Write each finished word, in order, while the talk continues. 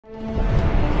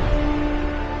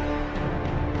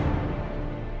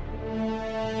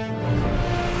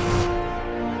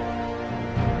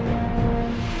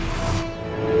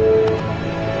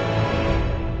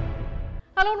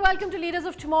and welcome to Leaders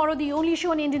of Tomorrow, the only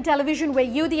show on Indian television where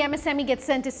you, the MSME, get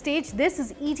center stage. This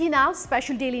is ET Now's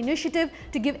special daily initiative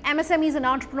to give MSMEs and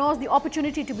entrepreneurs the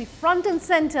opportunity to be front and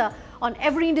center on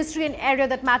every industry and area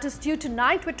that matters to you.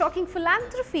 Tonight, we're talking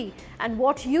philanthropy and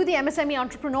what you, the MSME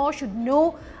entrepreneur, should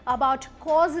know about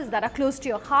causes that are close to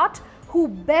your heart. Who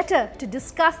better to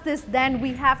discuss this than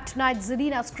we have tonight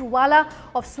Zarina Screwvala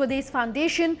of Swadesh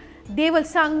Foundation, Deval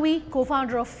Sanghavi,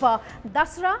 co-founder of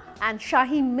Dasra, and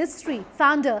Shaheen Mistri,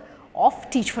 founder of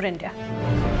Teach for India.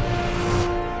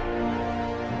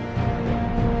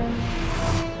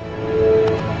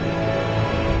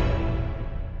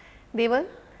 Deval,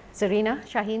 Zarina,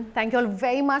 Shaheen, thank you all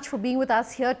very much for being with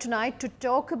us here tonight to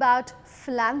talk about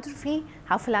philanthropy,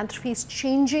 how philanthropy is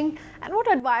changing, and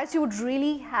what advice you would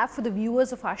really have for the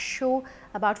viewers of our show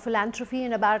about philanthropy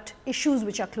and about issues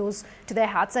which are close to their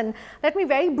hearts. And let me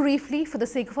very briefly, for the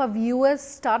sake of our viewers,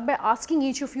 start by asking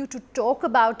each of you to talk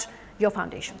about your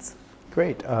foundations.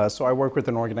 Great. So I work with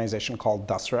an organization called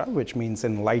Dasra, which means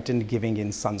Enlightened Giving in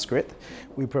Sanskrit.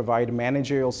 We provide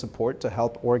managerial support to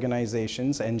help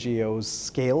organizations, NGOs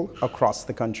scale across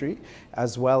the country,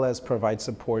 as well as provide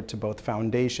support to both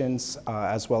foundations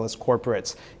as well as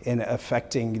corporates in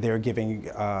affecting their giving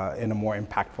in a more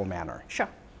impactful manner. Sure.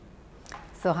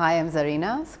 So hi, I'm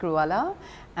Zarina Screwvala,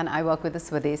 and I work with the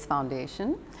Swadesh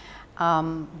Foundation.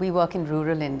 We work in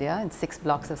rural India in 6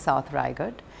 blocks of South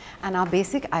Raigad, and our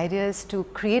basic idea is to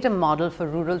create a model for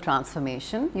rural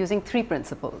transformation using 3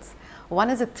 principles. One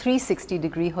is a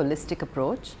 360-degree holistic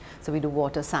approach, so we do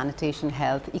water, sanitation,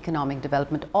 health, economic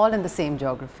development, all in the same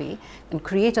geography, and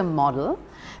create a model.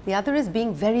 The other is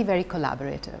being very, very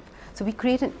collaborative. So we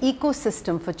create an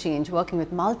ecosystem for change, working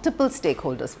with multiple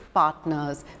stakeholders,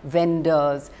 partners,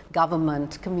 vendors,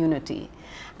 government, community.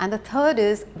 And the third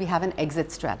is we have an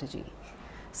exit strategy.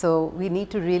 So we need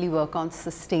to really work on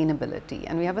sustainability.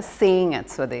 And we have a saying at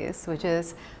Swadesh, which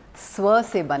is Swa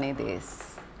se bane desh,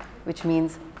 which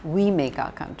means we make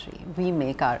our country, we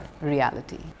make our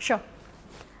reality. Sure.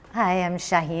 Hi, I'm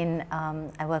Shaheen.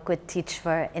 I work with Teach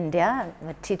for India.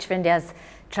 Teach for India is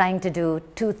trying to do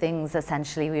 2 things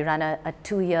essentially. We run a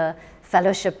 2-year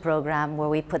fellowship program where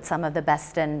we put some of the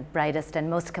best and brightest and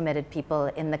most committed people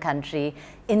in the country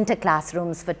into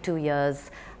classrooms for 2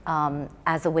 years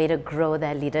as a way to grow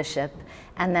their leadership.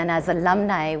 And then as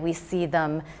alumni, we see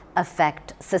them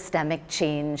affect systemic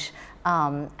change.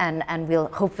 And we'll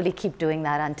hopefully keep doing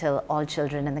that until all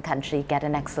children in the country get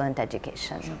an excellent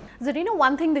education. Zarina,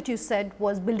 one thing that you said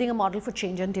was building a model for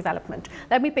change and development.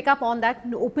 Let me pick up on that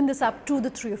and open this up to the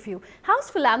 3 of you. How's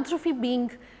philanthropy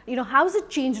being, how has it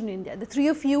changed in India? The 3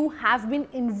 of you have been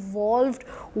involved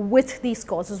with these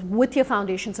causes, with your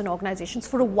foundations and organizations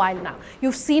for a while now.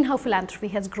 You've seen how philanthropy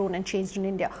has grown and changed in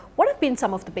India. What have been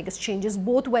some of the biggest changes,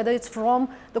 both whether it's from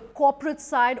the corporate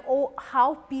side or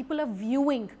how people are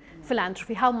viewing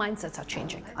philanthropy, how mindsets are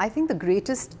changing? I think the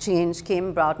greatest change came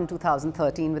about in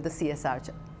 2013 with the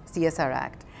CSR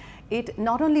Act. It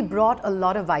not only brought a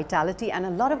lot of vitality and a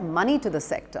lot of money to the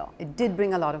sector, it did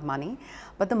bring a lot of money,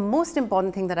 but the most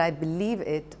important thing that I believe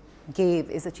it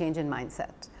gave is a change in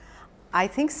mindset. I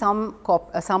think some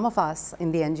of us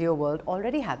in the NGO world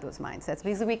already had those mindsets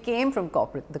because we came from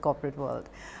the corporate world.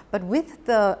 But with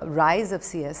the rise of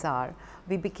CSR,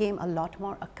 we became a lot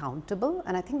more accountable,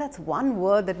 and I think that's one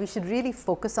word that we should really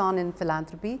focus on in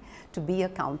philanthropy: to be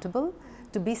accountable,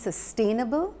 to be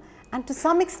sustainable, and to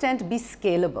some extent be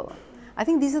scalable. I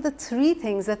think these are the 3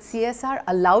 things that CSR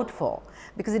allowed for,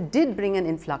 because it did bring an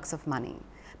influx of money,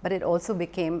 but it also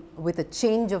became with a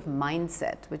change of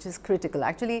mindset, which is critical.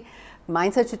 Actually,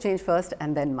 mindset should change first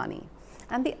and then money.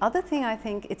 And the other thing, I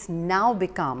think it's now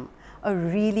become a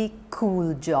really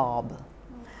cool job.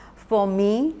 For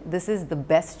me, this is the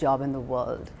best job in the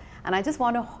world. And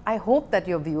I hope that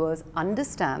your viewers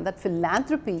understand that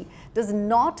philanthropy does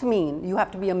not mean you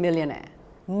have to be a millionaire.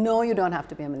 No, you don't have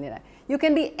to be a millionaire. You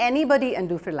can be anybody and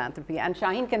do philanthropy, and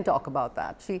Shaheen can talk about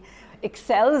that. She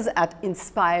excels at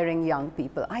inspiring young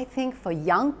people. I think for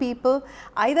young people,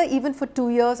 either even for 2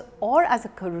 years or as a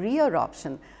career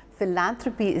option,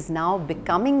 philanthropy is now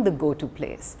becoming the go-to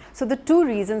place. So the 2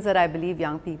 reasons that I believe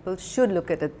young people should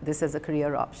look at this as a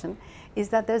career option is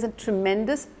that there's a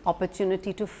tremendous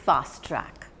opportunity to fast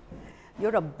track.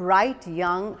 You're a bright,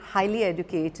 young, highly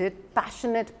educated,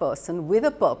 passionate person with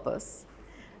a purpose.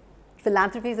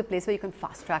 Philanthropy is a place where you can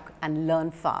fast track and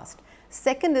learn fast.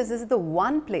 Second is, this is the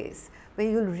one place where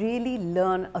you'll really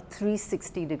learn a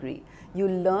 360 degree. You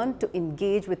learn to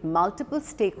engage with multiple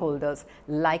stakeholders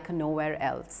like nowhere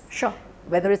else. Sure.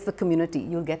 Whether it's the community,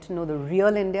 you'll get to know the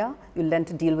real India, you'll learn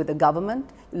to deal with the government,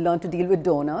 you'll learn to deal with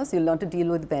donors, you'll learn to deal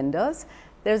with vendors,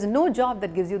 There's no job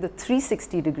that gives you the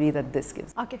 360 degree that this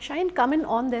gives. Okay, Shaheen, come in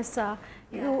on this.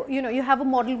 You have a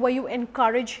model where you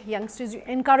encourage youngsters, you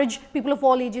encourage people of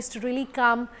all ages to really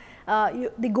come.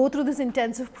 They go through this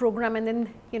intensive program and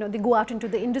then they go out into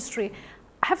the industry.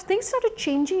 Have things started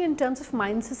changing in terms of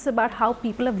mindsets about how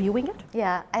people are viewing it?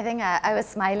 Yeah, I think I was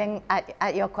smiling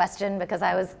at your question because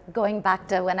I was going back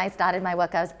to when I started my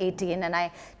work. I was 18 and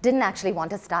I didn't actually want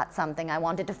to start something. I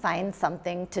wanted to find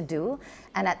something to do.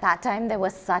 And at that time, there were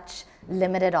such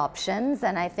limited options.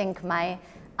 And I think my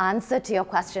answer to your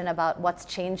question about what's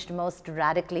changed most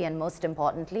radically and most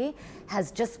importantly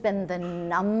has just been the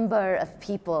number of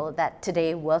people that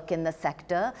today work in the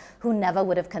sector who never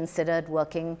would have considered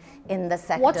working in the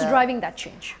sector. What's driving that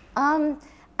change?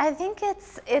 I think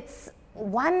it's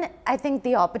one, I think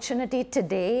the opportunity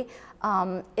today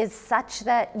is such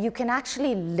that you can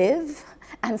actually live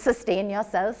and sustain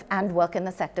yourself and work in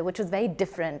the sector, which was very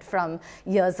different from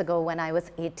years ago when I was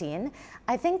 18.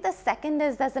 I think the second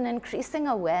is there's an increasing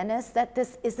awareness that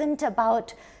this isn't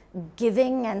about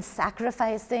giving and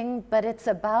sacrificing, but it's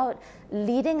about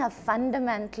leading a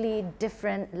fundamentally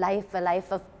different life, a life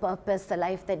of purpose, a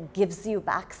life that gives you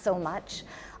back so much.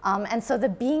 And so the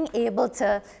being able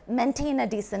to maintain a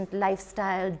decent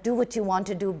lifestyle, do what you want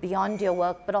to do beyond your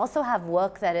work, but also have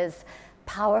work that is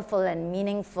powerful and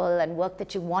meaningful and work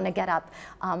that you want to get up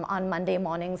on Monday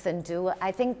mornings and do.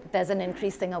 I think there's an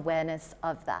increasing awareness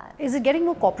of that. Is it getting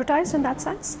more corporatized in that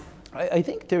sense? I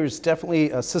think there's definitely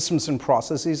systems and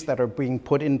processes that are being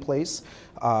put in place,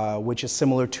 which is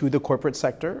similar to the corporate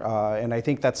sector. And I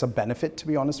think that's a benefit, to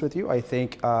be honest with you. I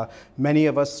think many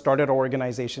of us started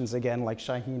organizations, again, like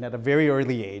Shaheen, at a very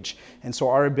early age. And so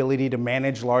our ability to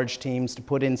manage large teams, to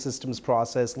put in systems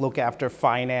process, look after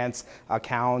finance,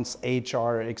 accounts,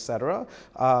 HR, etc.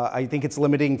 I think it's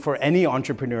limiting for any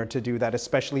entrepreneur to do that,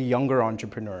 especially younger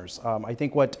entrepreneurs. I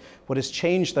think what has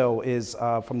changed, though, is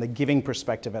from the giving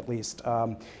perspective, at least,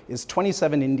 is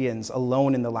 27 Indians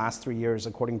alone in the last 3 years,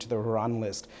 according to the Huron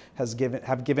list,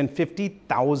 have given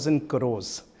 50,000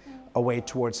 crores away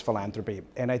towards philanthropy.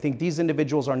 And I think these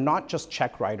individuals are not just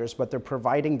check writers, but they're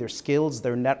providing their skills,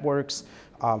 their networks.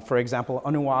 For example,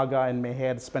 Anuaga and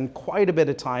Meher spend quite a bit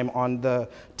of time on the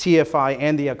TFI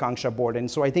and the Akanksha board. And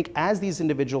so I think as these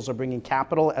individuals are bringing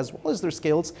capital as well as their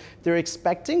skills, they're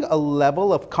expecting a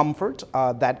level of comfort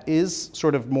that is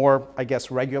sort of more, I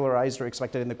guess, regularized or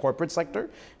expected in the corporate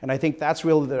sector. And I think that's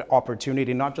really the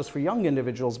opportunity, not just for young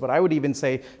individuals, but I would even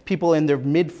say people in their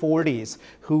mid-40s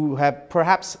who have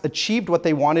perhaps achieved what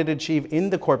they wanted to achieve in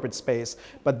the corporate space,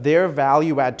 but their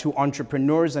value add to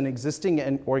entrepreneurs and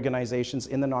existing organizations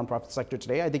in the nonprofit sector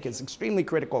today, I think is extremely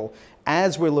critical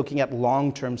as we're looking at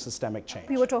long-term systemic change.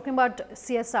 We were talking about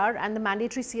CSR and the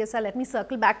mandatory CSR. Let me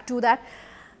circle back to that.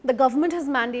 The government has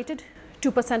mandated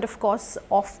 2%, of course,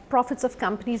 of profits of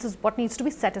companies is what needs to be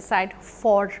set aside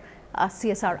for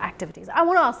CSR activities. I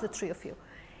want to ask the three of you.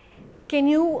 Can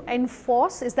you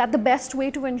enforce, is that the best way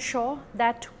to ensure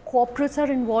that corporates are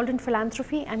involved in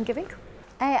philanthropy and giving?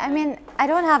 I mean, I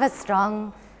don't have a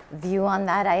strong view on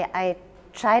that. I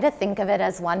try to think of it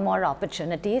as one more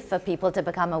opportunity for people to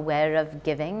become aware of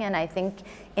giving. And I think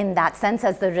in that sense,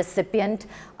 as the recipient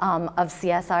of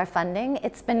CSR funding,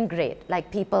 it's been great.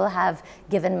 Like, people have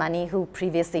given money who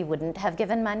previously wouldn't have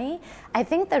given money. I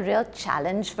think the real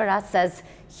challenge for us as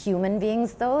human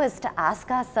beings, though, is to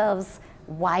ask ourselves,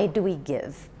 why do we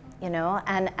give? You know,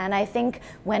 and I think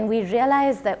when we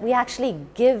realize that we actually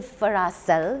give for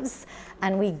ourselves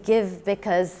and we give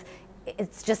because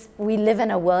it's just, we live in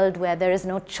a world where there is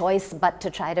no choice but to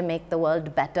try to make the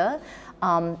world better,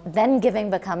 then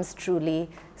giving becomes truly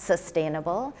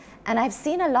sustainable. And I've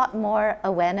seen a lot more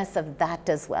awareness of that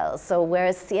as well. So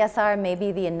whereas CSR may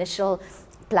be the initial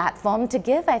platform to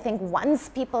give, I think once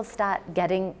people start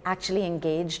getting actually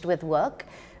engaged with work,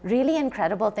 really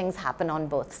incredible things happen on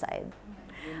both sides.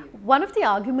 One of the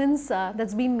arguments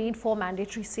that's been made for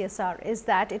mandatory CSR is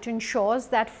that it ensures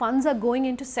that funds are going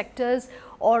into sectors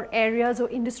or areas or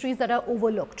industries that are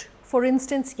overlooked. For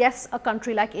instance, yes, a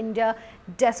country like India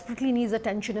desperately needs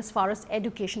attention as far as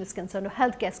education is concerned or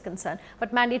healthcare is concerned,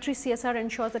 but mandatory CSR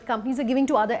ensures that companies are giving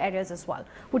to other areas as well.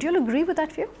 Would you all agree with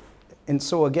that view? And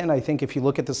so again, I think if you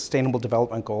look at the Sustainable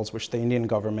Development Goals, which the Indian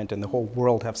government and the whole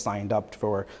world have signed up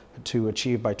to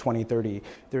achieve by 2030,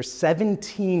 there's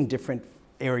 17 different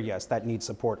areas that need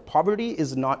support. Poverty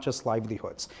is not just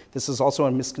livelihoods. This is also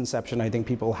a misconception I think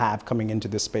people have coming into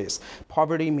this space.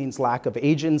 Poverty means lack of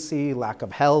agency, lack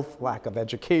of health, lack of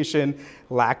education,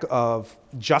 lack of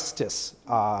justice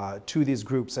to these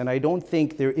groups, and I don't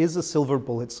think there is a silver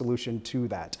bullet solution to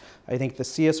that. I think the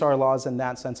CSR laws in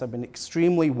that sense have been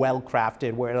extremely well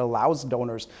crafted, where it allows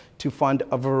donors to fund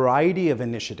a variety of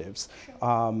initiatives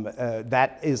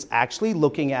that is actually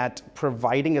looking at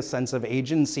providing a sense of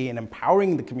agency and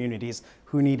empowering the communities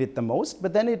who need it the most,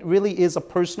 but then it really is a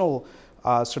personal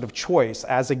sort of choice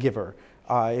as a giver.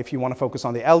 If you want to focus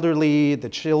on the elderly, the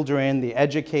children, the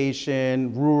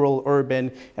education, rural, urban.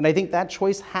 And I think that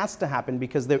choice has to happen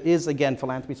because there is, again,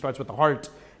 philanthropy starts with the heart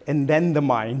and then the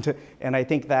mind. And I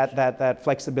think that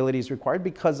flexibility is required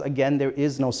because, again, there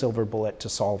is no silver bullet to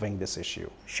solving this issue.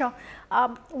 Sure.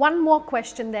 One more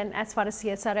question then as far as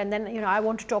CSR, and then I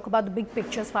want to talk about the big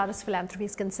picture as far as philanthropy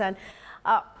is concerned.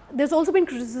 There's also been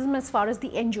criticism as far as the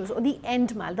NGOs or the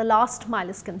end mile, the last mile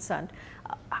is concerned.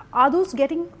 Are those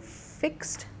getting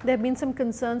fixed? There have been some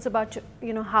concerns about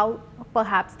how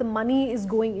perhaps the money is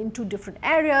going into different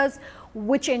areas,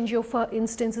 which NGO for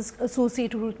instance is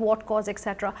associated with what cause,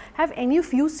 etc. Have any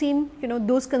of you seen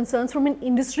those concerns from an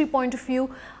industry point of view?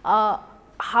 How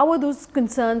are those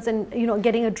concerns and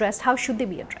getting addressed? How should they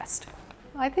be addressed?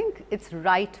 I think it's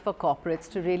right for corporates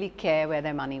to really care where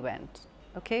their money went.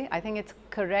 Okay, I think it's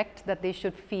correct that they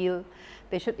should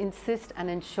insist and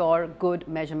ensure good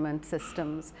measurement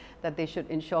systems, that they should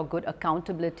ensure good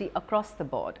accountability across the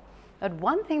board. But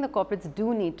one thing the corporates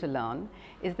do need to learn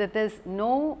is that there's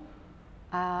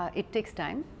it takes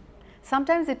time.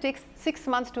 Sometimes it takes 6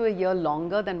 months to a year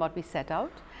longer than what we set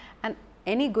out, and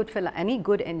any good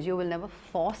NGO will never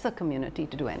force a community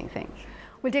to do anything.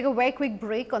 We'll take a very quick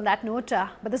break on that note,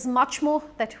 but there's much more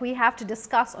that we have to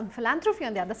discuss on philanthropy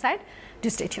on the other side.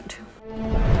 Do stay tuned.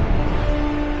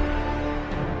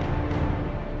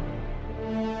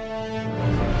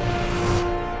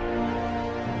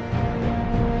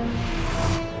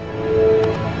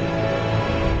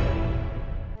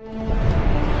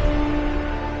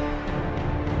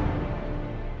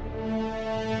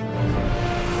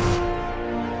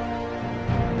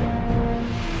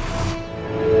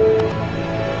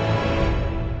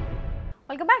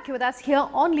 Welcome back. You're with us here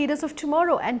on Leaders of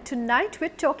Tomorrow, and tonight we're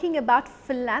talking about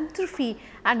philanthropy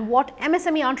and what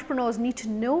MSME entrepreneurs need to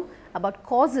know about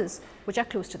causes which are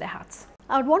close to their hearts.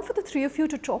 I would want for the three of you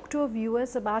to talk to our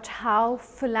viewers about how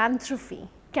philanthropy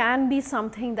can be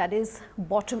something that is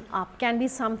bottom up, can be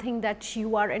something that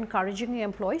you are encouraging your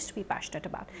employees to be passionate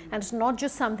about, and it's not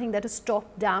just something that is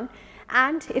top down.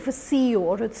 And if a CEO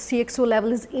or a CXO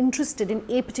level is interested in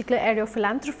a particular area of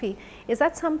philanthropy, is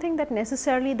that something that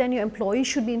necessarily then your employees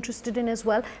should be interested in as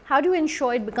well? How do you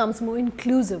ensure it becomes more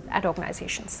inclusive at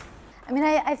organizations? I mean,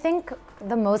 I think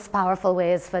the most powerful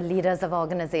way is for leaders of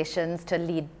organizations to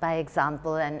lead by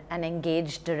example and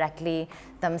engage directly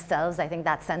themselves. I think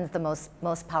that sends the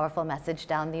most powerful message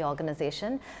down the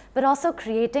organization, but also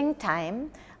creating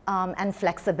time and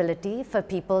flexibility for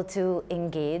people to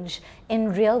engage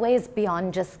in real ways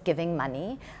beyond just giving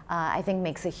money, I think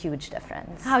makes a huge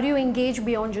difference. How do you engage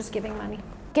beyond just giving money?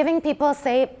 Giving people,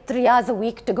 say, 3 hours a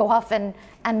week to go off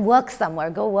and work somewhere,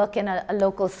 go work in a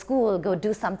local school, go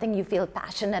do something you feel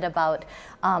passionate about.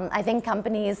 I think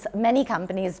many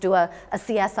companies do a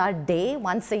CSR day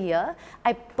once a year.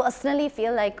 I personally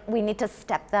feel like we need to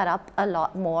step that up a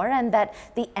lot more, and that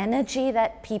the energy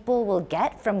that people will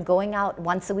get from going out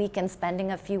once a week and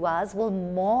spending a few hours will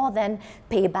more than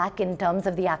pay back in terms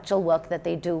of the actual work that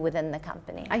they do within the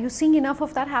company. Are you seeing enough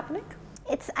of that happening?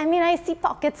 I mean, I see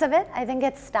pockets of it. I think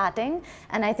it's starting,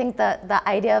 and I think the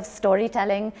idea of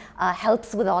storytelling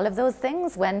helps with all of those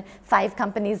things. When 5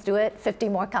 companies do it, 50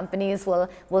 more companies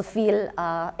will feel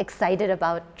excited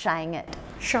about trying it.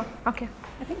 Sure. Okay.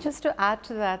 I think just to add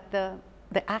to that,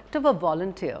 the act of a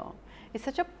volunteer is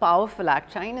such a powerful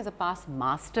act. Shaheen is a past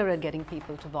master at getting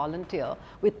people to volunteer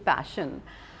with passion.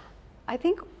 I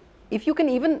think if you can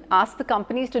even ask the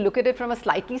companies to look at it from a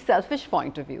slightly selfish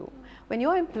point of view, when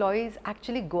your employees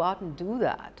actually go out and do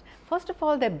that, first of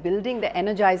all, they're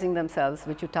energizing themselves,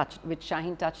 which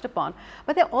Shaheen touched upon,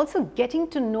 but they're also getting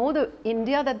to know the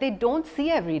India that they don't see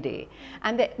every day.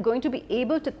 And they're going to be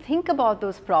able to think about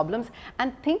those problems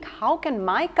and think, how can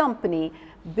my company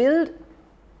build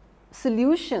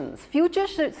solutions, future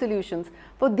solutions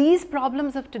for these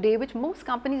problems of today, which most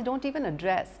companies don't even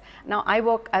address. Now, I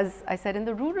work, as I said, in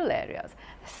the rural areas.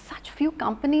 There's such few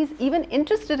companies even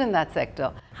interested in that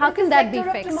sector. How can that be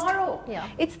fixed? Tomorrow. Yeah.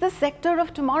 It's the sector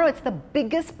of tomorrow. It's the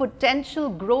biggest potential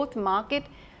growth market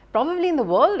probably in the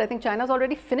world. I think China's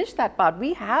already finished that part.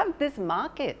 We have this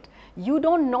market. You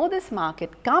don't know this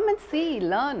market. Come and see,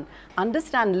 learn,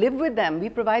 understand, live with them. We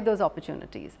provide those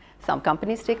opportunities. Some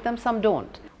companies take them, some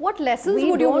don't. What lessons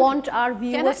would you want our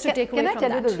viewers to take away from that?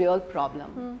 Can I tell you the real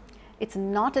problem? It's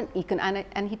not an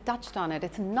and he touched on it,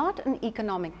 it's not an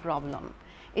economic problem.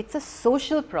 It's a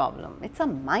social problem. It's a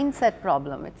mindset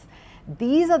problem.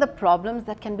 These are the problems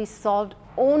that can be solved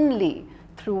only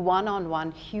through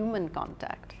one-on-one human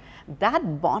contact.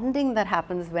 That bonding that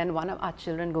happens when one of our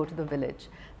children go to the village,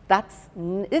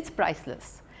 it's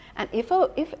priceless. And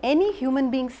if any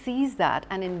human being sees that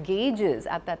and engages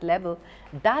at that level,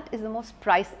 that is the most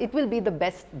it will be the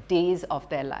best days of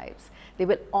their lives. They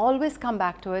will always come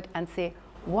back to it and say,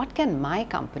 what can my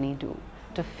company do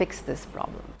to fix this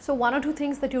problem? So one or two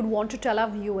things that you'd want to tell our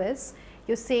viewers,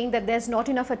 you're saying that there's not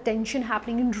enough attention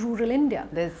happening in rural India.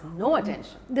 There's no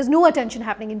attention. There's no attention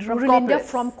happening in rural India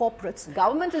from corporates.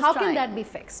 Government is How trying. can that be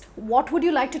fixed? What would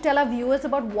you like to tell our viewers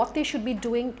about what they should be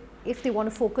doing if they want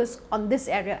to focus on this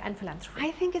area and philanthropy?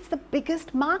 I think it's the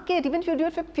biggest market. Even if you do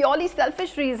it for purely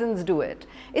selfish reasons, do it.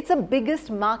 It's the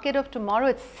biggest market of tomorrow.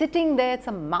 It's sitting there. It's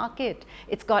a market.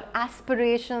 It's got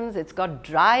aspirations. It's got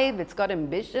drive. It's got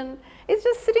ambition. It's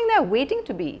just sitting there waiting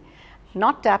to be.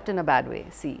 Not tapped in a bad way.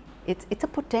 See, it's a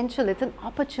potential. It's an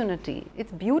opportunity.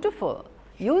 It's beautiful.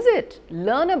 Use it.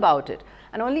 Learn about it.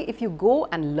 And only if you go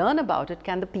and learn about it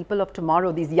can the people of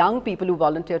tomorrow, these young people who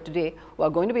volunteer today, who are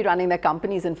going to be running their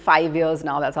companies in 5 years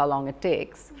now, that's how long it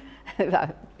takes.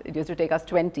 It used to take us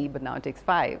 20, but now it takes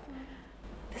 5.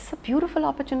 This is a beautiful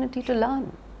opportunity to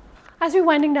learn. As we're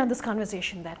winding down this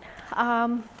conversation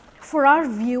then, for our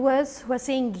viewers who are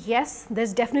saying, yes,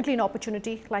 there's definitely an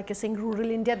opportunity, like you're saying, rural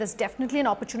India, there's definitely an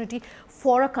opportunity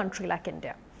for a country like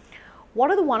India. What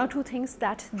are the one or two things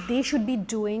that they should be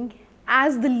doing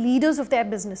as the leaders of their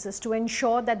businesses to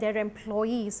ensure that their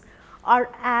employees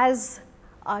are as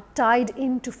tied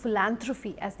into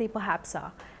philanthropy as they perhaps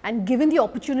are? And given the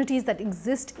opportunities that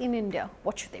exist in India,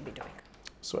 what should they be doing?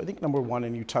 So I think number one,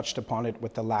 and you touched upon it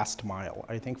with the last mile,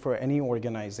 I think for any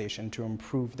organization to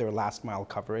improve their last mile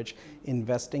coverage,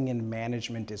 investing in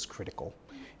management is critical.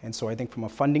 And so I think from a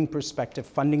funding perspective,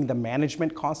 funding the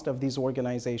management cost of these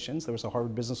organizations, there was a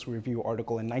Harvard Business Review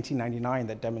article in 1999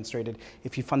 that demonstrated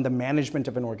if you fund the management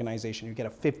of an organization, you get a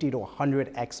 50 to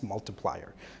 100x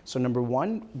multiplier. So number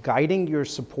one, guiding your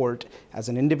support as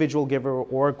an individual giver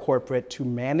or corporate to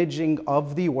managing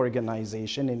of the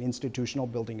organization and institutional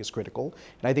building is critical.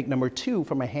 And I think number two,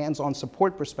 from a hands-on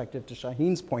support perspective, to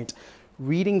Shaheen's point,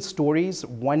 reading stories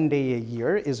one day a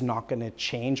year is not going to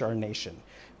change our nation.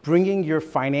 Bringing your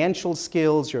financial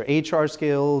skills, your HR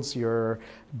skills, your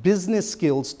business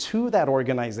skills to that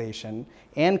organization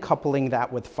and coupling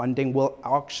that with funding will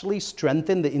actually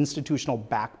strengthen the institutional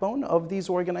backbone of these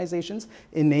organizations,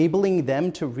 enabling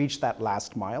them to reach that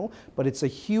last mile. But it's a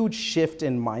huge shift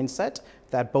in mindset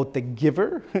that both the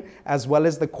giver as well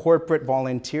as the corporate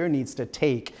volunteer needs to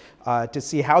take to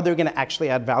see how they're going to actually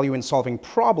add value in solving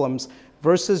problems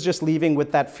versus just leaving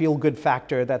with that feel-good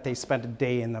factor that they spent a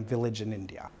day in a village in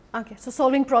India. Okay, so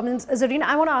solving problems. Zarina,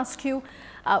 I want to ask you,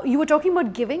 you were talking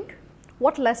about giving.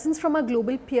 What lessons from our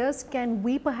global peers can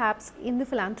we perhaps in the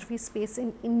philanthropy space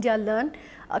in India learn?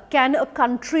 Can a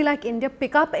country like India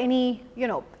pick up any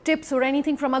tips or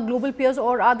anything from our global peers,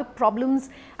 or are the problems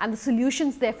and the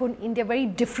solutions therefore in India very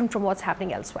different from what's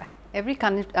happening elsewhere? Every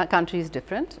country is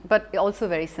different, but also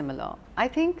very similar. I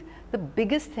think the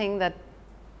biggest thing that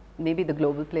maybe the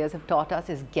global players have taught us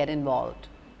is get involved.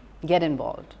 Get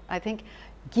involved. I think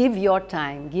give your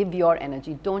time, give your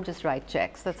energy, don't just write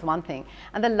checks. That's one thing.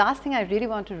 And the last thing I really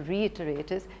want to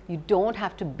reiterate is you don't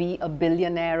have to be a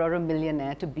billionaire or a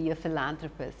millionaire to be a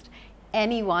philanthropist.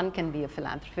 Anyone can be a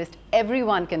philanthropist,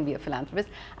 everyone can be a philanthropist,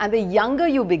 and the younger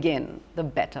you begin, the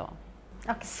better.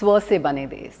 Okay. Swa se bane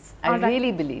des. I All right.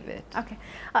 really believe it. Okay.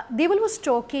 Deval was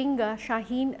talking,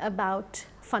 Shaheen, about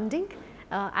funding.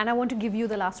 And I want to give you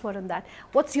the last word on that.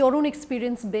 What's your own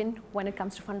experience been when it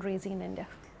comes to fundraising in India?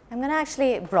 I'm going to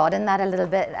actually broaden that a little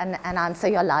bit and answer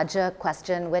your larger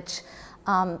question, which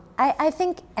I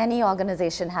think any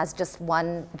organization has just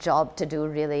one job to do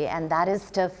really, and that is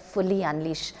to fully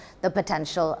unleash the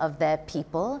potential of their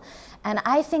people. And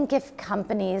I think if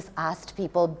companies asked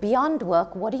people beyond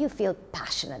work, what do you feel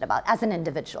passionate about as an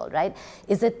individual, right?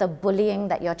 Is it the bullying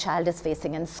that your child is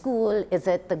facing in school? Is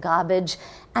it the garbage?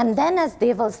 And then, as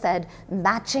Deval said,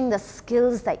 matching the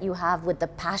skills that you have with the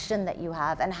passion that you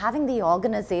have, and having the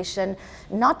organization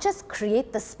not just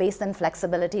create the space and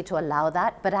flexibility to allow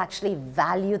that, but actually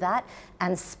value that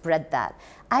and spread that.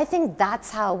 I think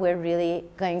that's how we're really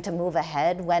going to move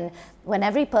ahead when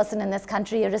every person in this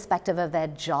country, irrespective of their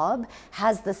job,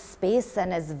 has the space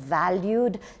and is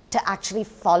valued to actually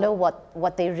follow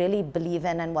what they really believe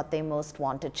in and what they most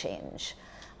want to change.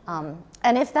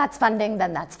 And if that's funding,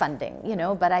 then that's funding, you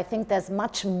know, but I think there's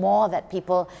much more that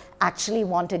people actually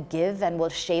want to give and will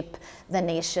shape the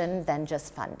nation than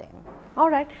just funding. All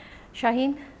right.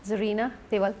 Shaheen, Zarina,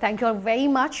 Deval, thank you all very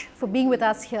much for being with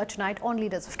us here tonight on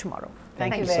Leaders of Tomorrow.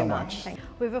 Thank you so much.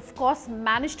 We've of course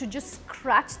managed to just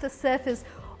scratch the surface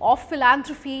of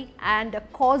philanthropy and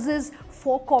causes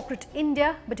for corporate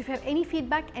India. But if you have any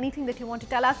feedback, anything that you want to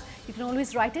tell us, you can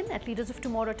always write in at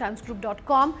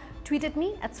leadersoftomorrowtimesgroup.com, tweet at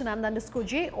me at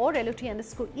Sunanda_J or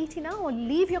LOT_ET now, or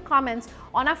leave your comments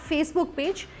on our Facebook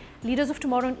page, Leaders of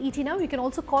Tomorrow on ET Now. You can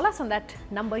also call us on that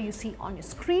number you see on your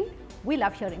screen. We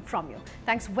love hearing from you.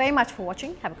 Thanks very much for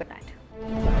watching. Have a good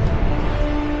night.